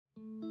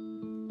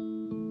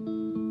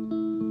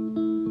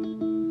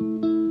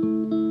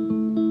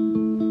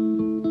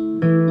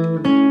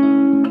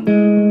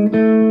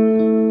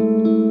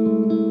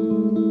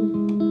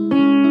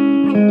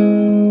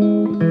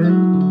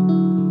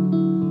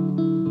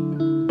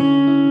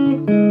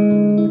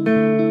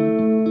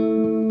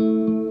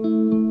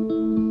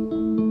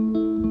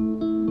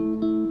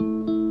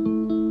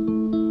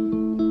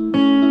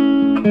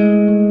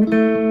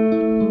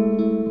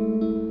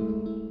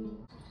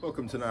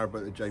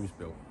James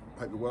built.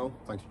 Hope you're well,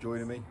 thanks for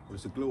joining me. Well,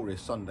 it's a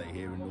glorious Sunday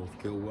here in North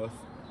Kilworth,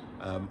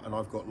 and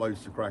I've got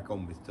loads to crack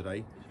on with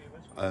today.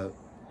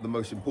 The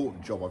most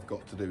important job I've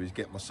got to do is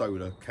get my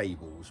solar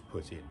cables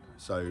put in.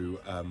 So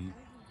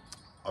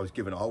I was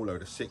given a whole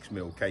load of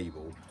 6mm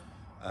cable.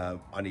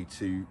 I need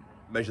to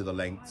measure the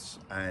lengths,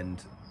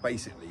 and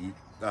basically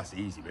that's the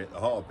easy bit. The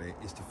hard bit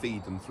is to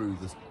feed them through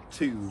the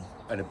 2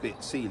 and a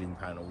bit ceiling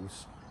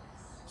panels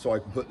so I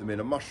can put them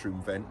in a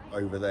mushroom vent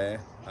over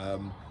there.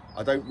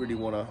 I don't really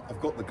want to,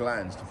 I've got the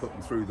glands to put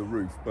them through the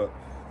roof, but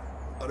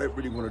I don't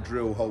really want to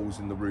drill holes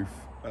in the roof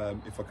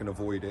if I can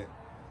avoid it.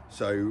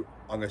 So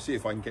I'm going to see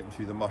if I can get them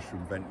through the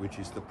mushroom vent, which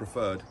is the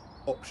preferred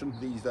option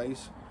these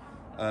days,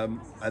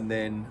 and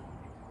then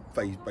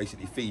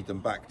basically feed them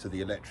back to the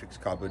electrics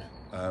cupboard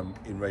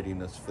in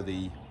readiness for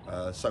the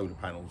solar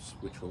panels,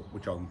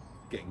 which I'm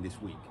getting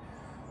this week.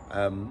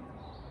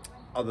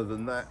 Other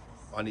than that,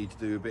 I need to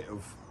do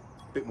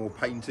a bit more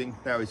painting.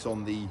 Now it's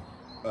on the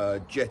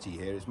jetty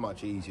here, it's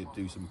much easier to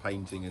do some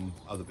painting and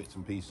other bits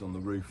and pieces on the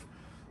roof,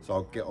 so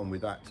I'll get on with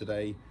that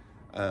today.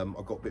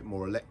 I've got a bit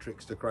more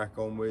electrics to crack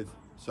on with,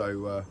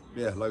 so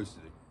yeah, loads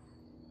to do.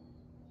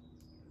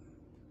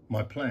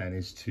 My plan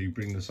is to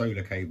bring the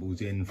solar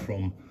cables in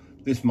from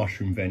this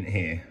mushroom vent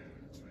here,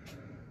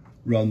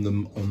 run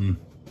them on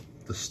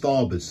the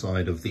starboard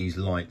side of these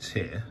lights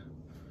here.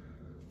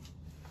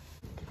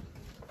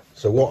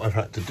 So what I've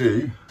had to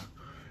do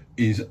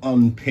is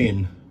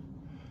unpin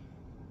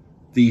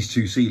these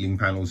 2 ceiling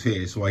panels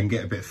here so I can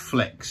get a bit of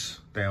flex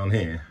down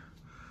here,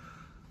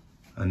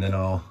 and then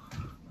I'll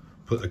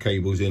put the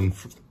cables in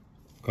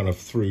kind of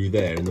through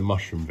there in the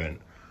mushroom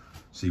vent,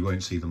 so you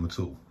won't see them at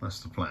all.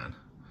 That's the plan.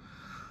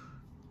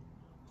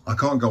 I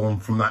can't go on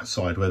from that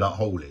side where that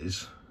hole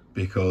is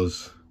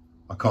because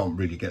I can't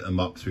really get them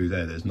up through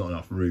there. There's not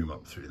enough room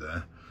up through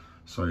there.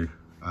 So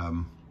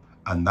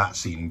and that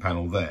ceiling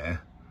panel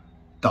there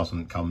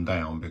doesn't come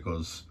down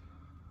because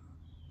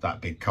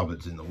that big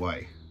cupboard's in the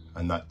way,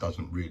 and that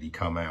doesn't really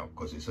come out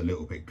because it's a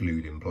little bit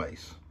glued in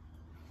place.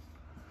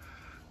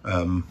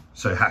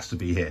 So it has to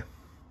be here.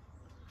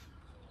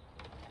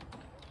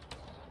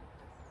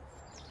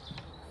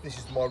 This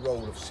is my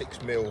roll of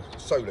 6mm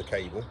solar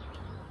cable.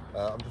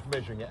 I'm just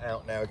measuring it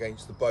out now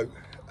against the boat.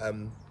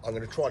 I'm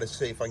going to try to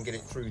see if I can get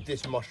it through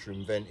this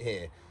mushroom vent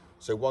here.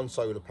 So one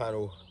solar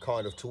panel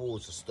kind of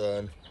towards the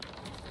stern,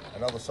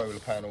 another solar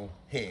panel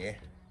here,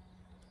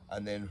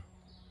 and then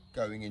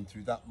going in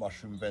through that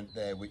mushroom vent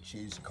there, which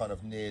is kind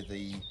of near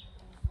the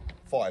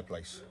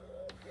fireplace.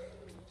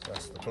 So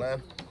that's the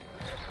plan.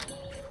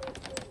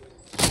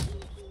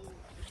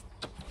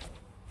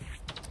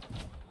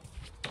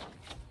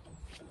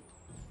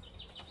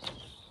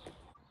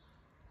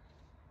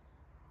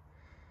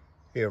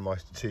 Here are my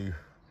 2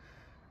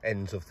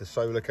 ends of the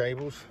solar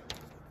cables.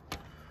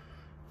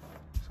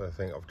 So I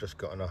think I've just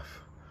got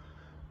enough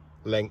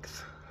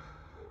length.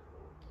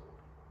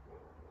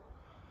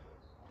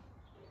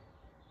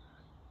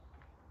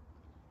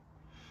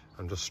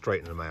 I'm just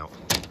straightening them out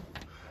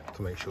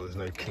to make sure there's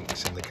no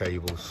kinks in the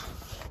cables.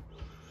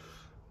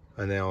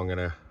 And now I'm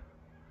gonna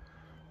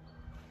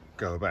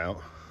go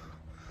about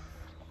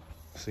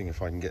seeing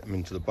if I can get them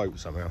into the boat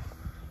somehow.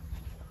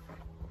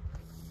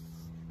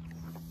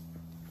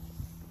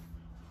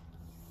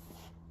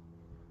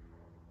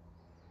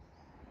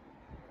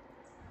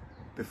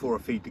 Before I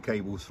feed the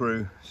cables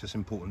through, it's just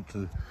important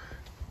to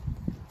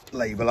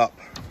label up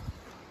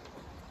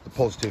the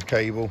positive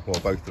cable,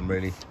 well, both of them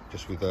really,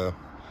 just with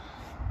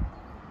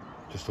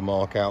just to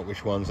mark out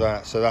which one's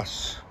that. So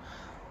that's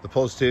the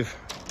positive,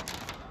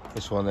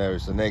 this one there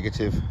is the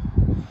negative,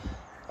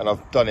 and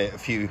I've done it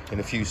in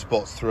a few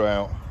spots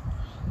throughout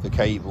the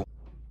cable.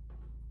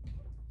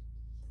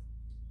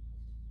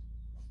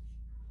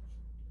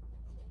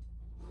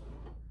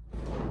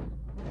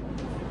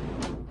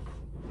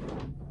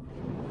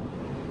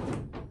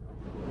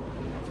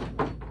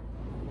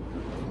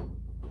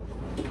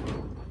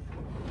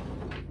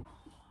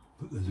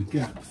 But there's a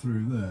gap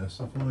through there,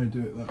 so if I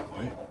do it that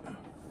way,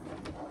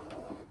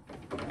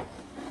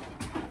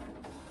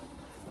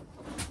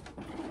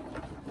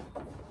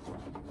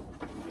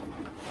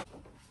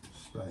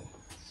 stay.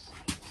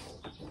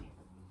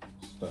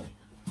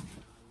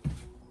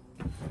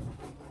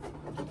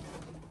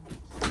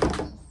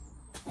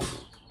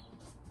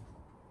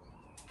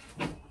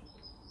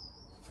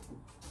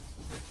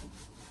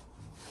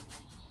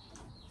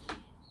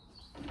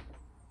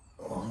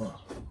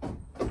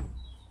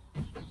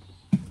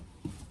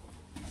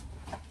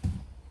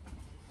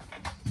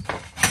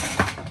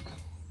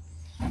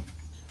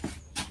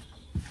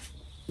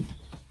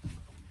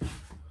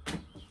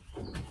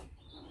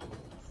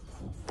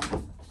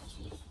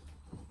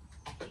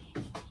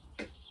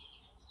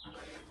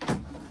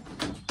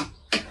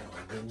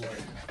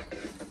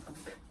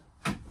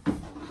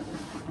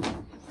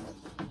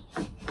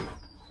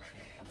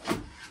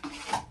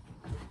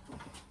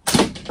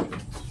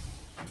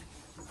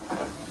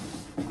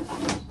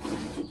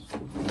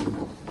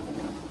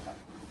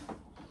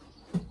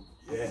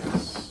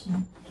 Yes.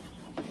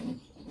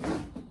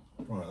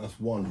 Right, that's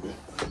one bit.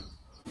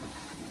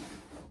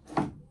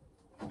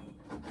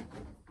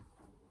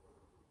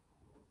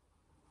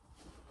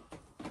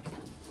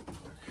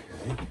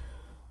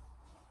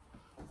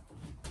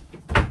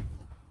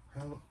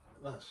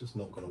 that's just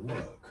not going to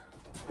work.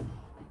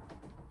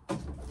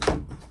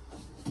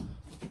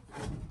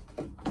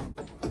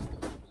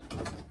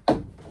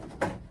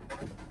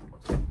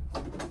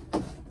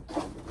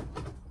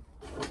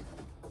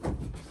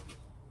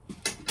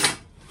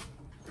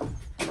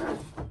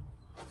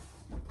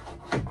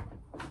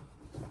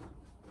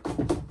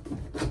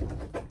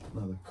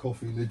 Another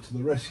coffee lid to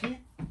the rescue.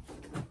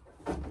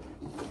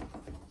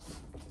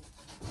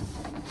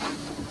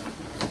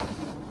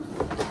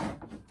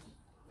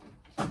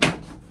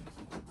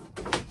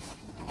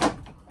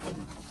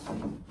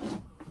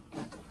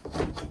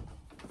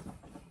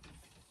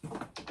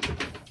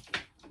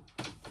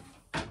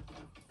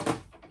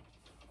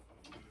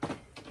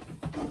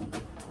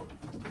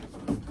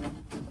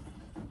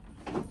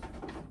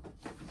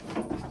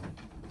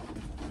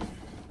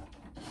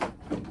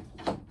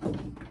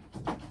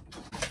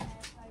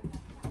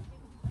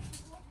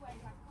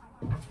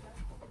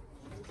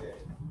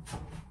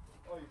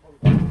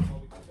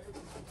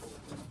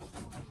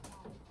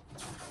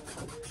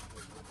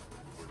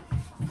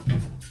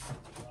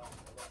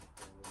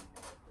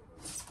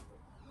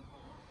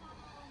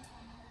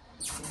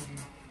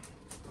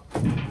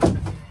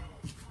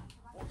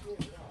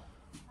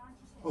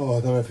 Oh,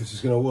 I don't know if this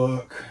is going to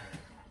work.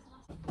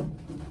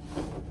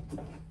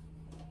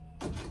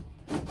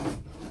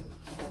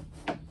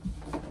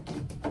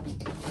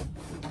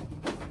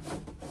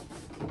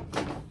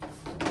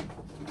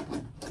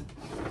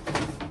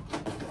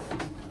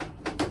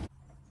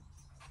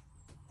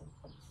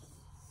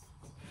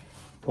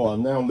 Well,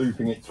 I'm now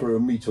looping it through a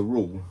meter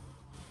rule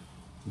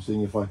and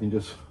seeing if I can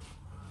just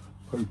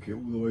poke it all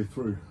the way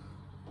through.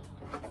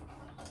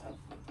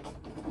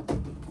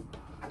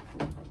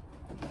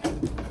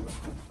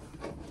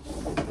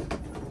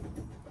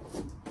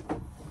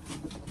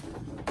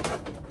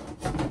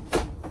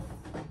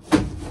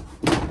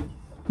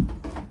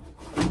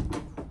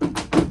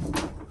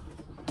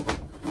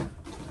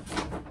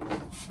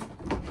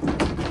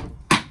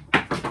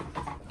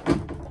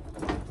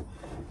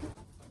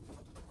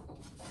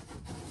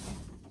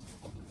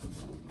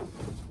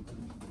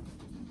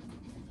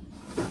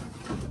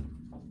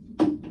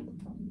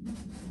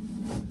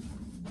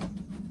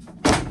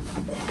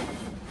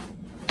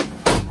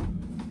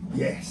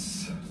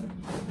 Yes.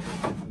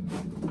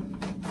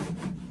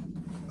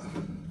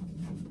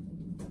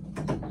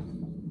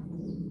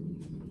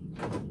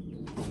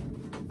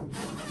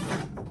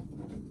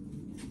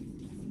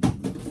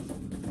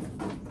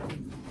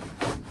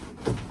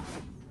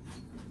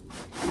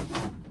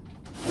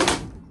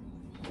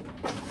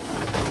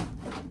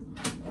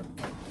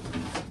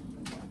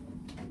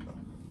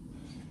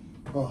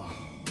 Oh,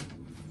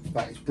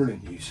 that is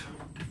brilliant news.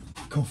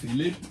 Coffee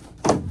lid.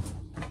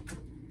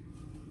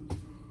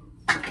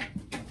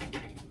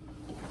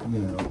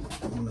 Now,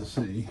 I want to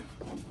see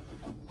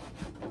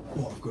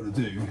what I've got to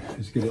do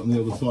is get it on the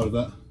other side of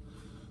that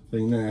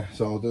thing there,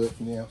 so I'll do it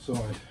from the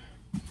outside.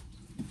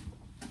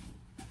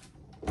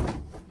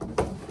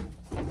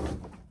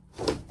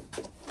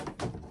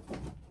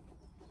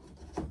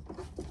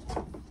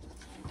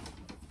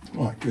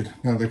 Right, good.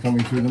 Now they're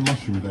coming through the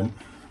mushroom vent,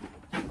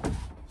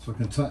 so I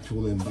can attach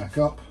all them back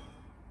up.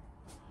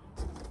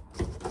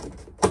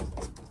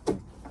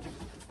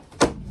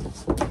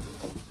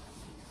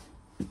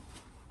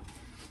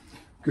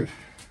 Good.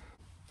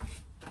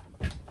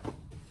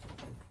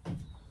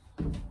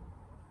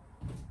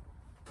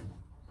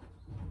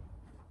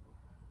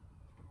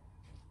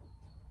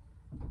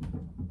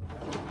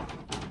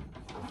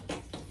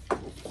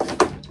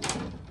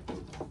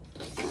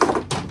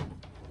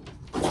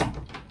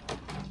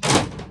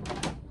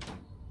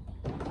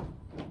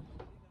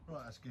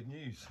 Right, that's good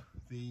news.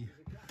 The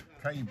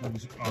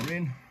cables are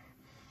in.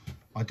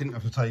 I didn't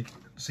have to take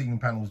ceiling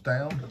panels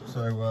down,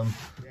 so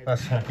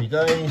that's happy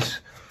days.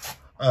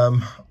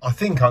 I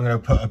think I'm going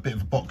to put a bit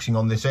of boxing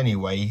on this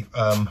anyway,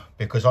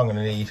 because I'm going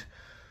to need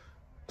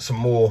some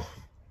more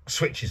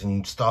switches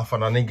and stuff,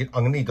 and I'm going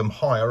to need them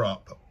higher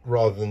up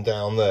rather than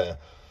down there.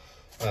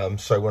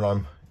 So when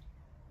I'm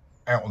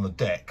out on the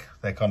deck,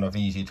 they're kind of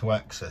easy to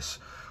access,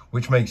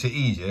 which makes it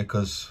easier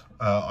because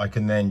I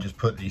can then just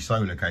put these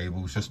solar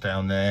cables just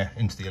down there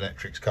into the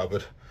electrics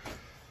cupboard.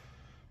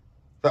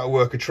 That'll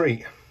work a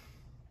treat.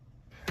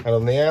 And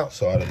on the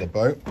outside of the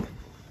boat,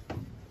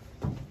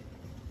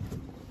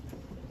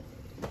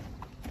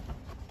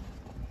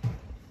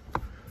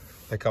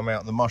 they come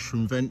out the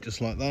mushroom vent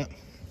just like that.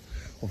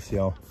 Obviously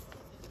I'll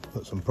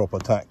put some proper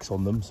tacks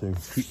on them to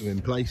keep them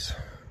in place.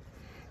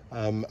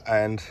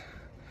 And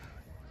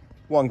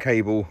one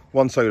cable,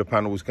 one solar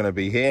panel is going to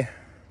be here,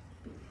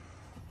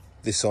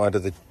 this side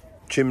of the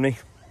chimney,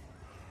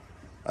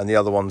 and the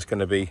other one's going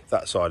to be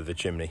that side of the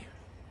chimney.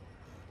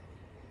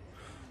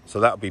 So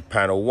that'll be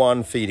panel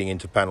 1 feeding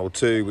into panel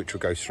 2, which will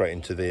go straight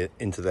into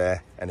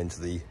there and into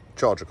the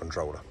charger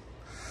controller.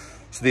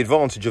 So the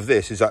advantage of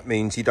this is that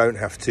means you don't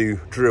have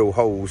to drill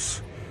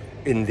holes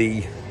in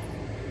the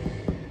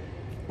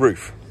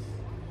roof,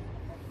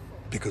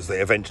 because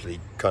they eventually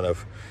kind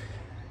of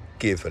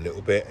give a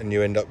little bit and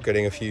you end up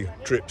getting a few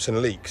drips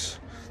and leaks.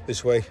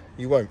 This way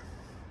you won't.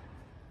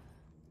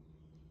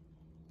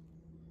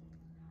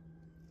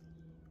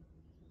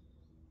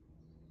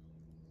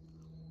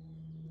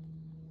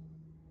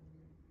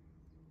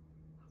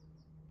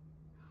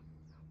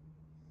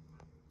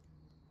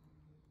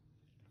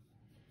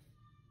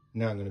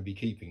 Now I'm going to be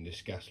keeping this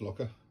gas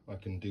locker. I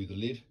can do the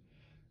lid,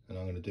 and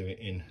I'm going to do it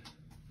in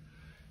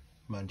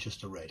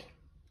Manchester red.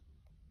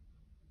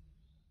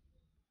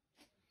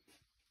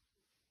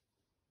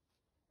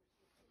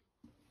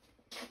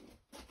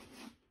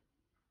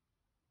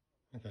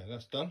 Okay,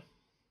 that's done.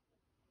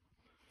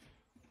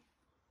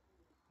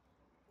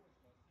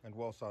 And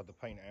whilst I had the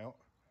paint out,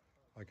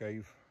 I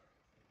gave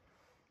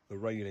the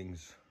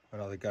railings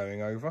another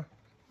going over,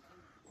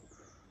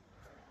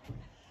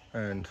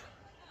 and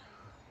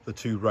the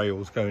two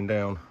rails going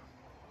down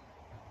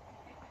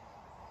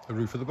the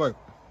roof of the boat.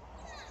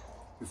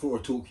 Before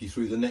I talk you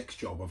through the next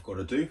job I've got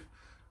to do,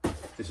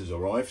 this has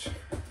arrived.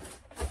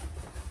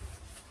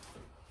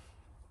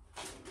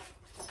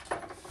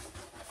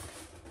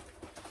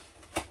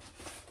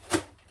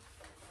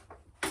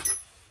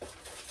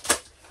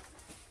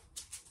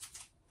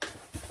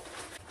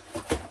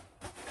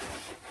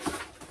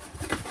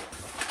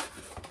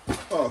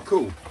 Oh,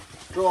 cool.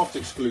 Draft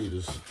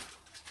excluders.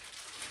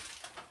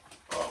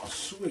 Oh,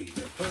 sweet.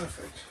 They're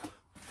perfect.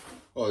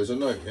 Oh, there's a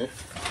note here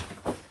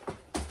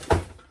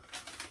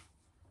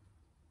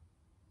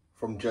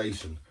from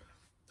Jason.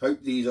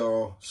 Hope these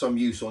are some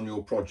use on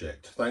your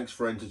project. Thanks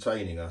for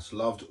entertaining us.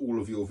 Loved all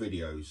of your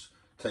videos.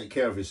 Take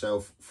care of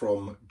yourself,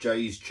 from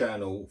Jay's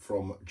channel,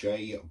 from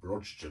Jay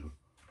Brodgen.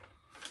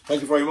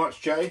 Thank you very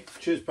much, Jay.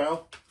 Cheers,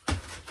 pal.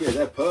 Yeah,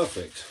 they're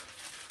perfect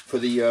for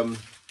the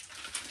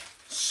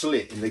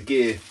slit in the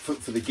gear,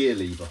 for the gear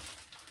lever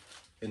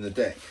in the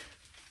deck,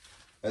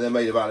 and they're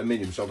made of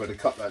aluminium, so I've got to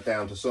cut that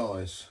down to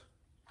size.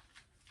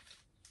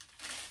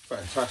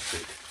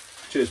 Fantastic.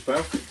 Cheers,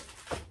 pal.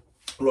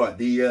 Right,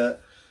 the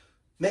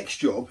next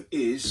job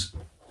is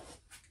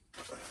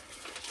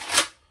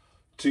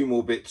 2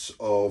 more bits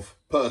of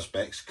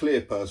perspex,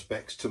 clear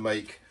perspex, to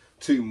make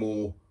 2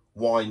 more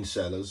wine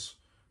cellars,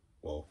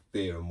 well,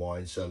 beer and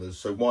wine cellars.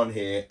 So 1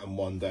 here and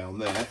 1 down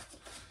there.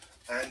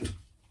 And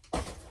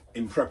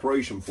in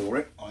preparation for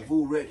it, I've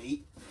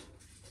already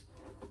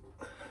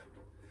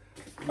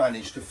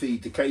managed to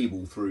feed the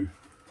cable through.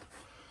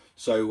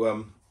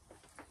 So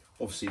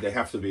obviously they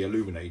have to be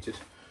illuminated,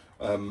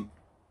 and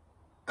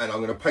I'm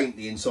going to paint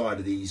the inside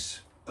of these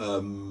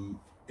in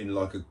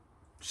like a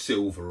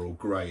silver or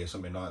grey or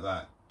something like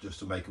that, just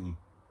to make them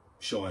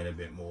shine a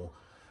bit more.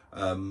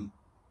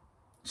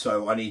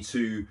 So I need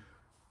to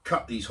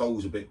cut these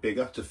holes a bit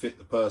bigger to fit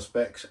the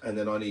perspex, and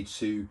then I need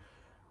to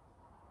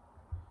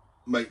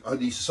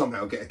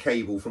somehow get a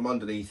cable from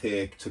underneath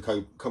here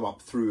to come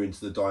up through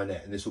into the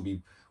dinette, and this will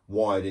be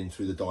wired in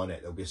through the dinette.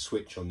 There'll be a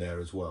switch on there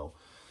as well.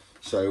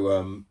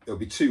 So there'll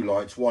be 2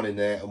 lights, 1 in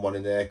there and 1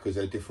 in there, because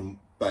they're different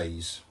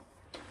bays.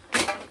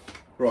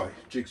 Right,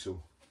 jigsaw.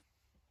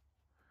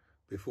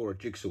 Before I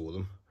jigsaw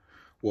them,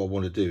 what I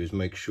want to do is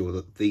make sure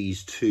that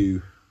these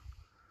 2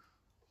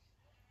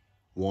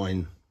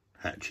 wine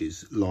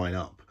hatches line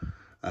up.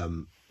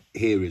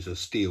 Here is a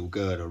steel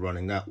girder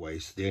running that way,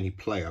 so the only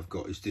play I've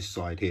got is this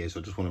side here, so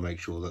I just want to make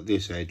sure that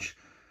this edge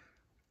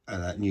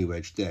and that new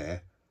edge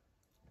there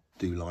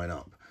do line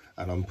up.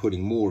 And I'm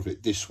putting more of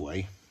it this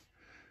way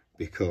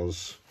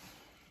because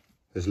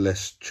there's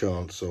less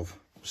chance of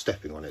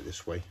stepping on it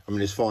this way. I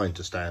mean, it's fine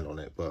to stand on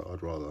it, but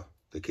I'd rather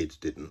the kids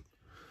didn't.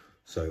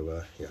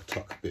 So yeah,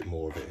 tuck a bit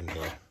more of it in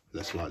here,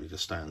 less likely to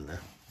stand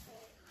there.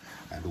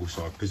 And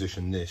also I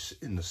position this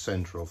in the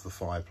centre of the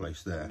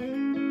fireplace there.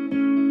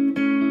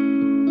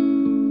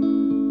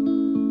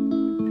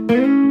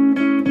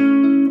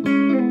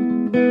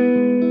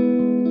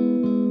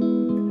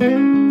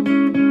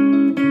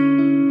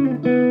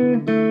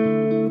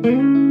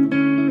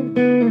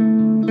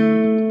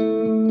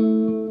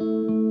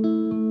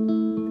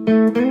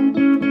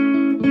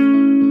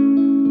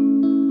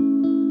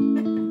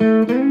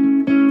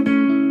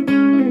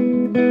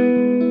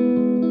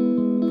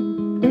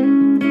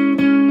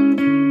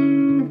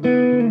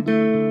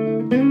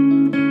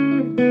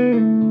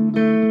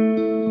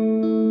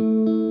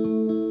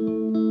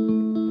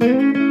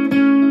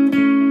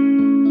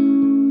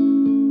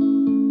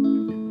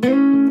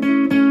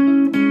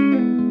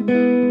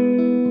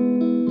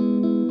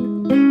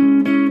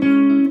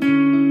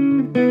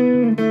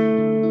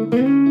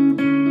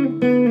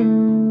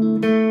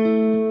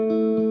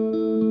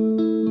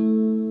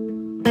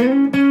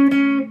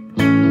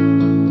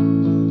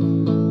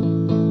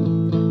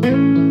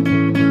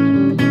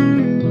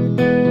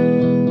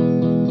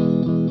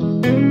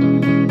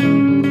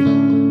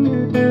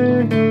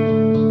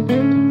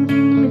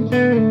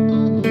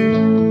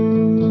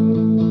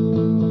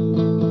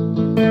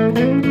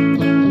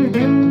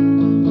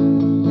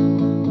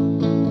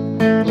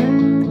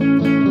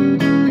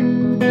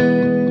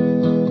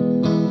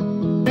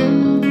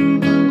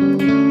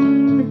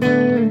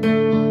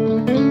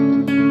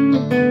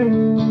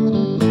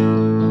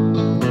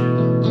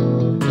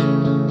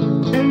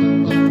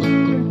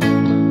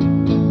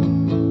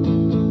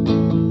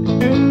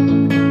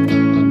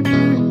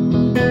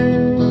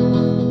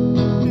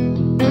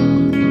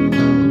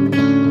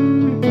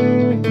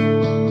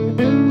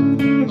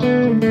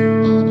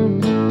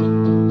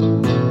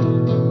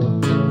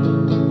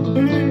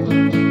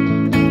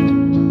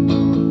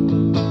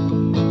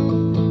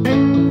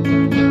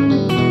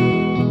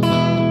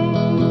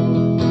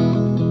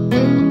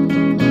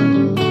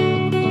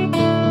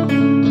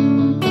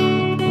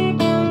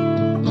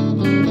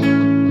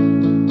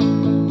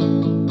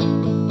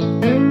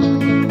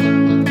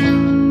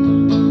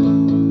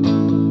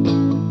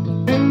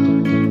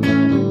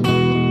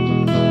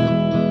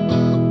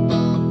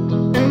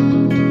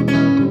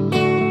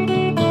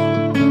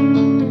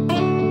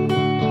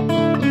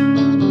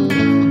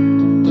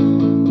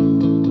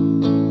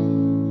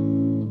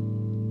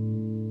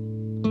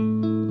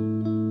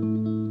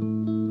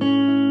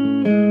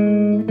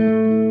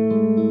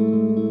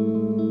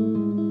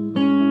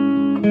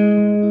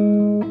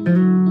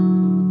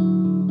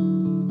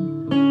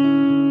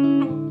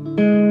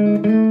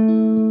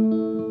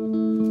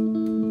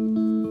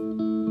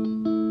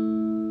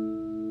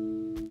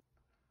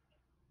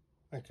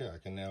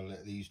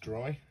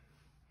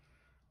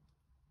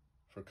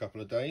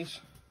 couple of days.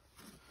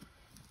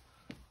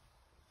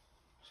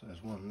 So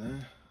there's one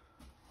there.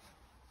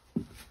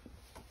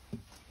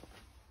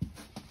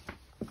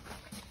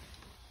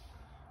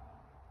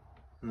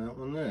 And that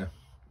one there.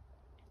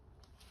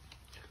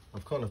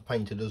 I've kind of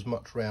painted as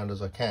much round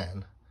as I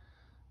can,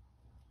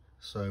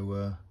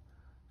 so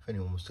if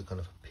anyone was to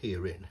kind of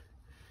peer in,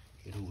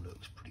 it all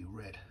looks pretty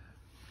red.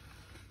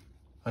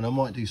 And I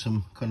might do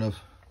some kind of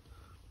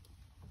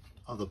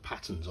other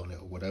patterns on it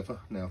or whatever.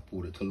 Now I've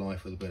brought it to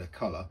life with a bit of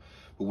colour,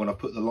 but when I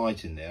put the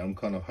light in there, I'm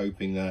kind of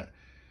hoping that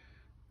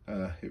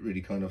it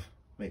really kind of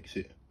makes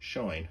it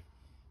shine.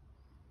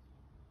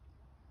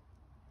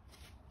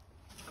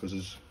 Because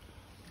as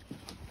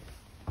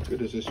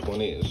good as this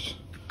one is,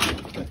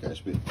 okay, it's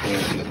a bit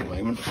dirty at the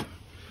moment,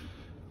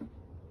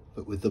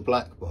 but with the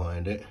black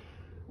behind it,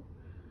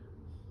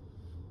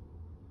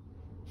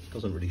 it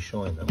doesn't really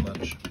shine that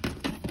much.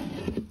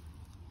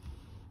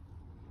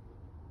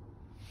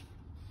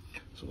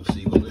 So we'll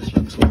see what this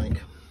looks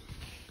like.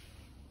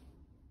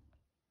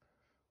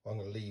 What I'm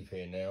going to leave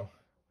here now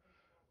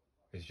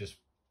is just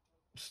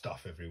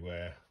stuff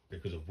everywhere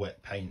because of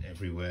wet paint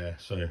everywhere.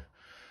 So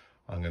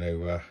I'm going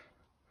to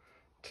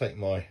take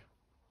my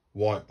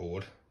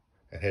whiteboard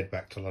and head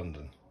back to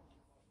London.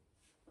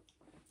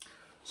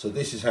 So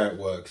this is how it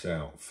works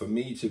out. For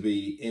me to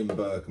be in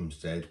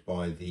Berkhamsted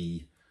by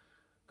the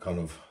kind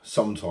of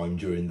sometime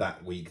during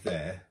that week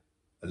there,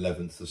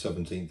 11th to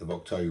 17th of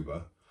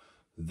October,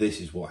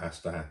 this is what has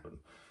to happen.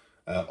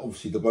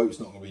 Obviously the boat's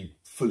not going to be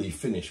fully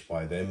finished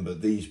by then,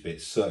 but these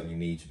bits certainly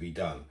need to be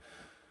done.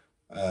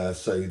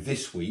 So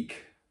this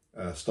week,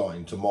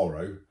 starting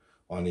tomorrow,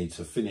 I need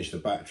to finish the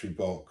battery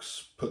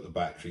box, put the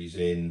batteries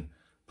in,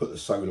 put the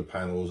solar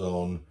panels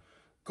on,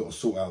 got to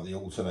sort out the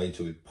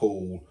alternator with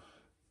Paul,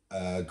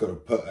 got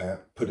to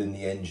put in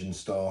the engine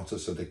starter,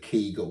 so the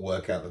key, got to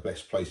work out the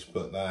best place to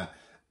put that,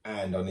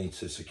 and I need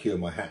to secure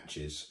my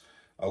hatches.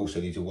 I also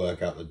need to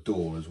work out the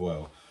door as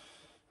well.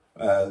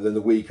 Then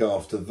the week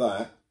after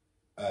that,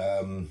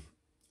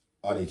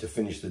 I need to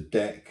finish the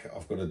deck.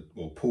 I've got to,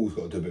 well, Paul's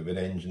got to do a bit of an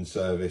engine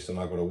service and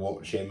I've got to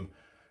watch him.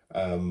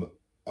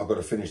 I've got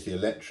to finish the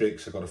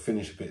electrics. I've got to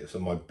finish a bit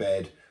of my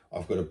bed.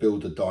 I've got to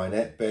build a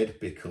dinette bed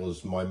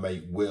because my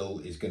mate Will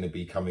is going to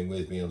be coming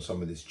with me on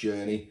some of this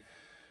journey.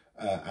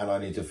 And I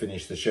need to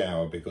finish the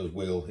shower because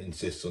Will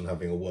insists on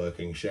having a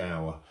working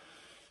shower,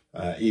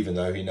 even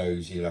though he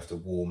knows he'll have to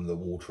warm the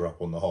water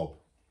up on the hob.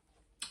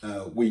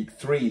 Week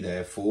 3,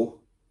 therefore,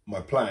 my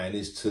plan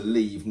is to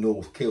leave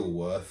North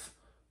Kilworth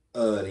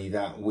early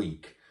that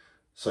week.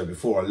 So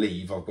before I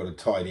leave, I've got to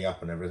tidy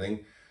up and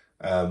everything.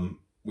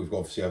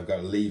 Obviously I've got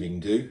a leaving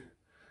do,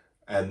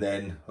 and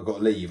then I've got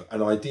to leave.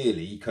 And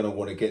ideally, kind of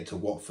want to get to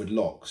Watford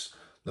Locks.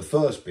 The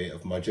first bit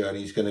of my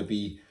journey is going to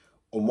be,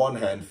 on one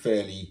hand,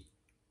 fairly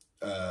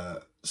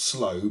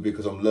slow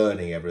because I'm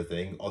learning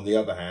everything. On the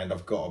other hand,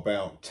 I've got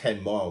about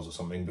 10 miles or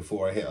something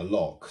before I hit a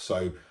lock.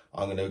 So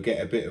I'm going to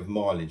get a bit of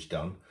mileage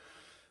done.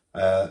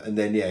 And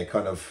then, yeah,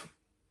 kind of,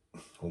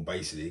 well,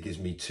 basically it gives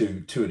me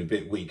two and a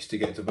bit weeks to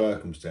get to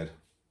Berkhamsted.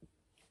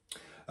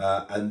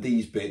 And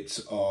these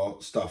bits are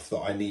stuff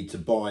that I need to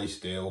buy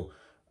still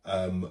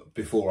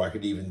before I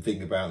could even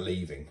think about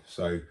leaving.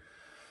 So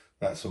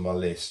that's on my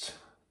list.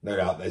 No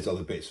doubt there's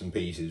other bits and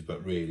pieces,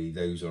 but really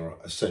those are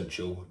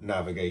essential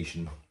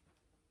navigation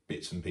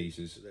bits and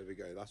pieces. So there we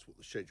go. That's what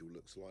the schedule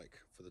looks like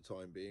for the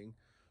time being.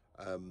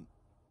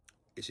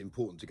 It's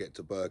important to get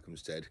to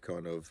Berkhamsted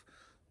kind of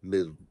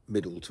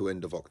middle to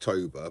end of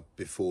October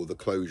before the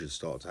closures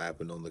start to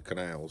happen on the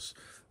canals.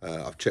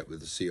 I've checked with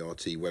the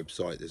CRT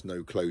website. There's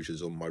no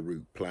closures on my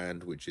route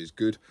planned, which is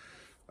good.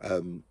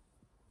 And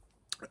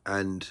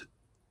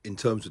in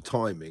terms of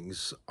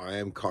timings, I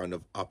am kind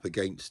of up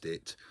against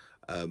it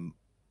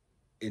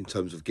in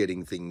terms of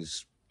getting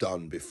things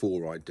done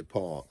before I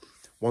depart.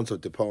 Once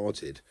I've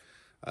departed,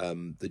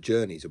 the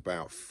journey's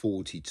about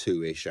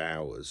 42-ish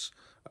hours.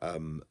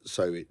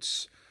 So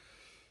it's,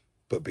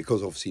 but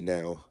because obviously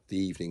now the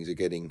evenings are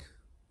getting,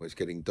 well, it's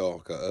getting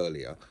darker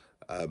earlier,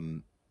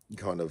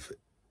 kind of,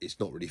 it's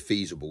not really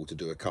feasible to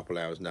do a couple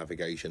hours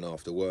navigation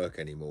after work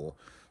anymore.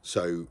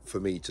 So for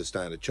me to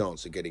stand a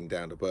chance of getting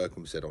down to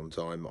Berkhamsted on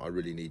time, I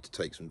really need to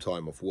take some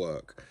time off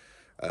work,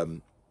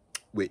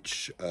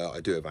 which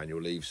I do have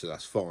annual leave, so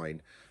that's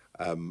fine.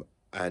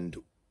 And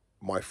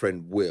my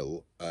friend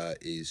Will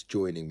is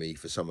joining me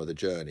for some of the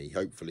journey,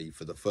 hopefully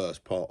for the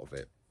first part of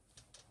it.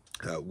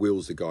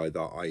 Will's the guy that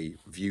I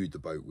viewed the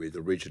boat with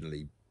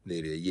originally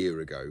nearly a year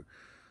ago,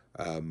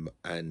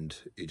 and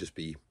it'd just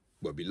be,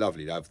 well, it'd be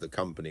lovely to have the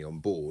company on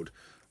board,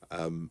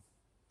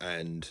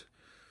 and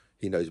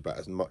he knows about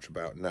as much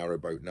about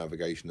narrowboat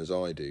navigation as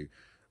I do,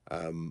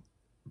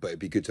 but it'd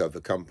be good to have the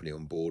company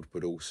on board,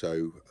 but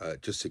also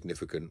just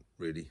significant,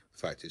 really, the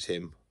fact it's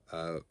him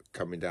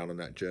coming down on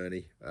that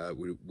journey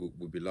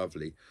would be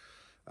lovely.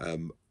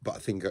 But I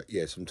think,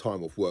 yeah, some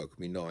time off work would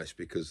be nice,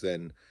 because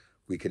then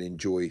we can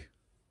enjoy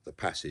the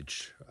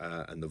passage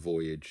and the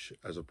voyage,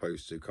 as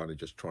opposed to kind of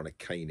just trying to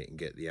cane it and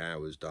get the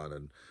hours done.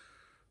 And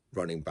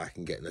running back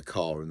and getting the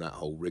car and that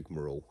whole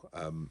rigmarole.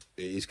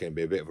 It is going to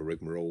be a bit of a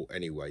rigmarole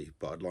anyway,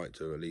 but I'd like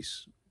to at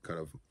least kind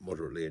of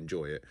moderately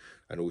enjoy it.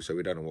 And also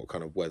we don't know what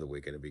kind of weather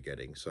we're going to be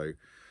getting, so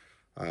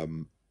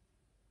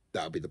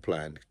that'll be the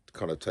plan,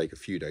 kind of take a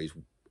few days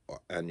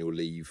annual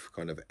leave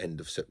kind of end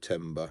of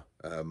September,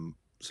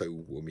 so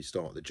when we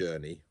start the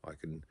journey I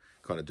can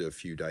kind of do a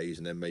few days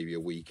and then maybe a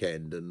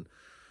weekend, and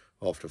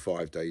after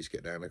 5 days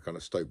get down to kind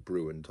of Stoke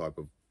Bruin type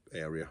of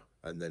area,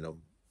 and then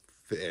I'm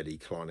fairly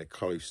kind of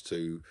close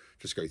to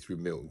just go through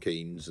Milton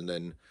Keynes and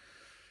then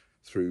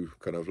through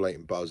kind of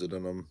Leighton Buzzard,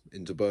 and I'm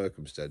into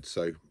Berkhamsted.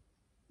 So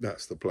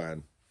that's the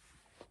plan.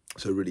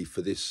 So really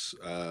for this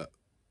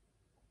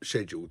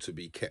schedule to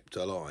be kept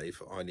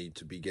alive, I need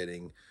to be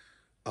getting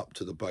up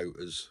to the boat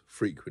as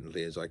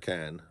frequently as I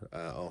can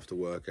after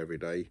work every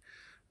day,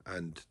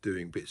 and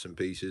doing bits and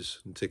pieces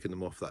and ticking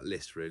them off that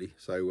list really.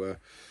 So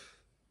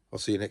I'll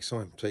see you next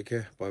time. Take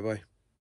care. Bye bye.